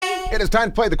It is time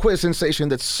to play the quiz sensation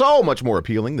that's so much more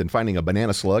appealing than finding a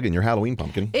banana slug in your Halloween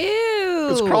pumpkin. Ew.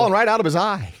 It's crawling right out of his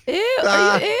eye. Ew.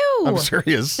 Are you ew? I'm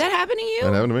serious. That happened to you?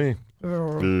 That happened to me.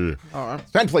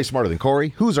 It's time to play Smarter Than Corey.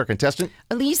 Who's our contestant?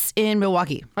 Elise in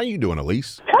Milwaukee. How you doing,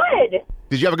 Elise? Good.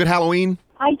 Did you have a good Halloween?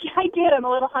 I did. I'm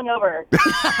a little hungover.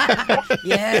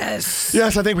 Yes.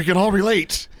 Yes, I think we can all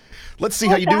relate. Let's see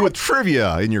how you do with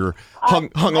trivia in your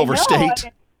hungover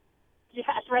state. Yes,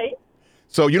 right.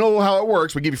 So you know how it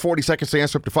works. We give you 40 seconds to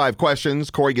answer up to 5 questions.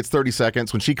 Corey gets 30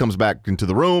 seconds when she comes back into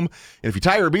the room. And if you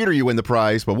tie or beat her, you win the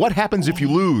prize. But what happens if you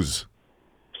lose?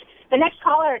 The next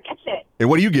caller gets it. And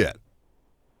what do you get?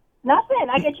 Nothing.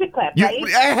 I get chip clip, You,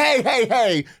 right?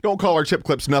 hey. Don't call our chip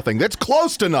clips nothing. That's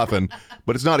close to nothing,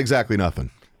 but it's not exactly nothing.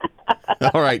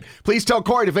 All right. Please tell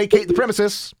Corey to vacate the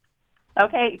premises.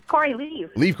 Okay, Corey, leave.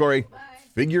 Leave, Corey.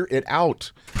 Figure it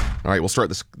out. All right, we'll start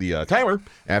the timer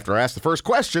after I ask the first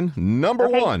question. Number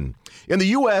 1. In the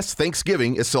U.S.,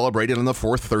 Thanksgiving is celebrated on the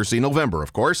 4th Thursday in November,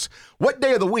 of course. What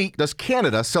day of the week does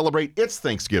Canada celebrate its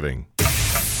Thanksgiving?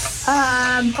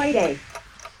 Friday.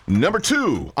 Number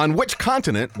 2. On which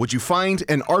continent would you find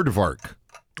an aardvark,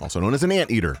 also known as an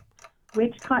anteater?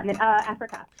 Which continent?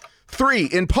 Africa. 3.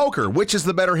 In poker, which is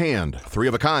the better hand, 3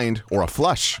 of a kind or a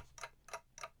flush?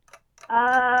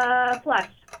 Flush.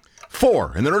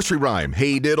 4. In the nursery rhyme,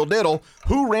 hey diddle diddle,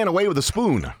 who ran away with a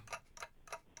spoon?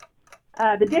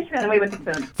 The dish ran away with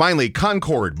the spoon. Finally,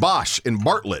 Concord, Bosch, and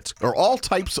Bartlett are all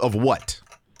types of what?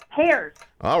 Pears.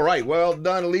 All right, well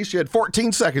done, Elise. You had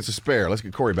 14 seconds to spare. Let's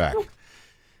get Corey back.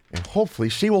 And hopefully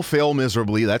she will fail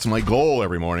miserably. That's my goal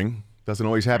every morning. Doesn't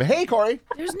always happen. Hey, Corey.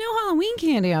 There's no Halloween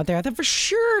candy out there. I thought for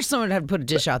sure someone had put a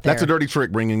dish out there. That's a dirty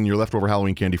trick, bringing your leftover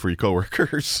Halloween candy for your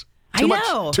coworkers. I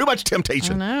know. Too much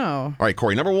temptation. I know. All right,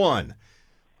 Corey, number 1.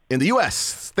 In the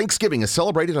U.S., Thanksgiving is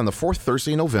celebrated on the 4th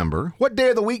Thursday in November. What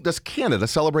day of the week does Canada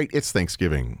celebrate its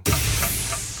Thanksgiving?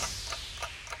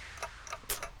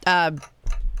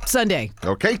 Sunday.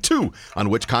 Okay, 2. On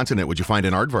which continent would you find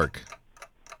an aardvark?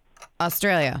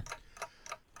 Australia.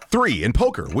 3. In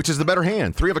poker, which is the better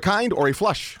hand, 3 of a kind or a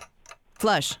flush?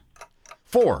 Flush.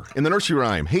 4. In the nursery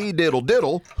rhyme, hey diddle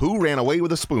diddle, who ran away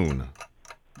with a spoon?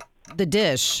 The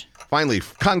dish. Finally,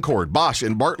 Concord, Bosch,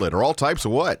 and Bartlett are all types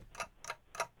of what?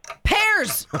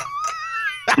 Pears.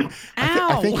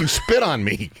 I think you spit on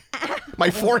me.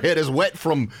 My forehead is wet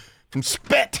from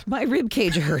spit. My rib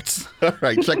cage hurts. All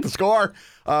right, check the score.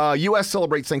 U.S.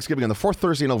 celebrates Thanksgiving on the 4th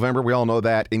Thursday in November. We all know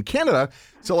that. In Canada,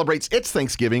 celebrates its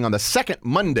Thanksgiving on the 2nd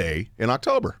Monday in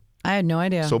October. I had no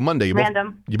idea. So Monday,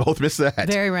 Random. You both missed that.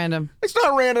 Very random. It's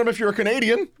not random if you're a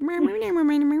Canadian.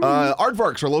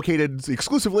 Aardvarks are located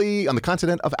exclusively on the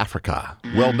continent of Africa.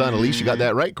 Well done, Elise. You got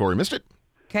that right. Corey missed it.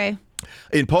 Okay.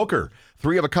 In poker,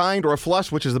 3 of a kind or a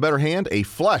flush, which is the better hand? A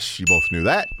flush. You both knew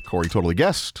that. Corey totally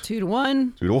guessed.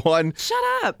 2-1. 2-1. Shut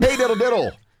up. Hey diddle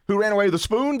diddle. Who ran away with the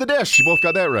spoon? The dish. You both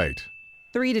got that right.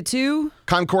 3-2.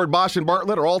 Concord, Bosch, and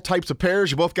Bartlett are all types of pears.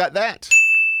 You both got that.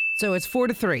 So it's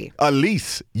 4-3.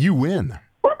 Elise, you win.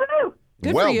 Woohoo!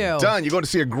 Good well for you. done. You're going to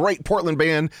see a great Portland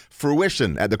band,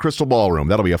 Fruition, at the Crystal Ballroom.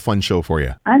 That'll be a fun show for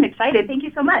you. I'm excited. Thank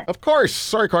you so much. Of course.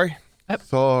 Sorry, Corey.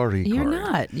 Sorry, You're Corey.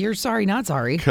 not. You're sorry, not sorry.